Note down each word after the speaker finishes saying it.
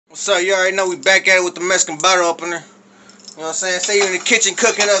So you already know we back at it with the Mexican bottle opener. You know what I'm saying? Say you in the kitchen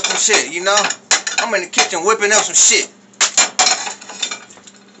cooking up some shit, you know? I'm in the kitchen whipping up some shit.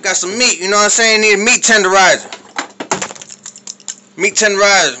 Got some meat, you know what I'm saying? Need a meat tenderizer. Meat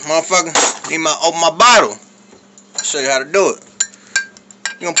tenderizer, motherfucker. Need my open my bottle. I'll show you how to do it.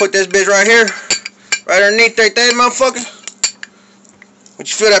 You gonna put this bitch right here, right underneath right there, motherfucker. When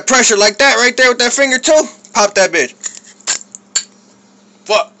you feel that pressure like that, right there with that finger too, pop that bitch.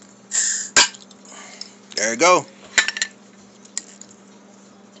 Fuck. There you go.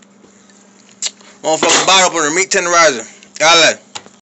 Motherfucker bottle opener, meat tenderizer. Got that.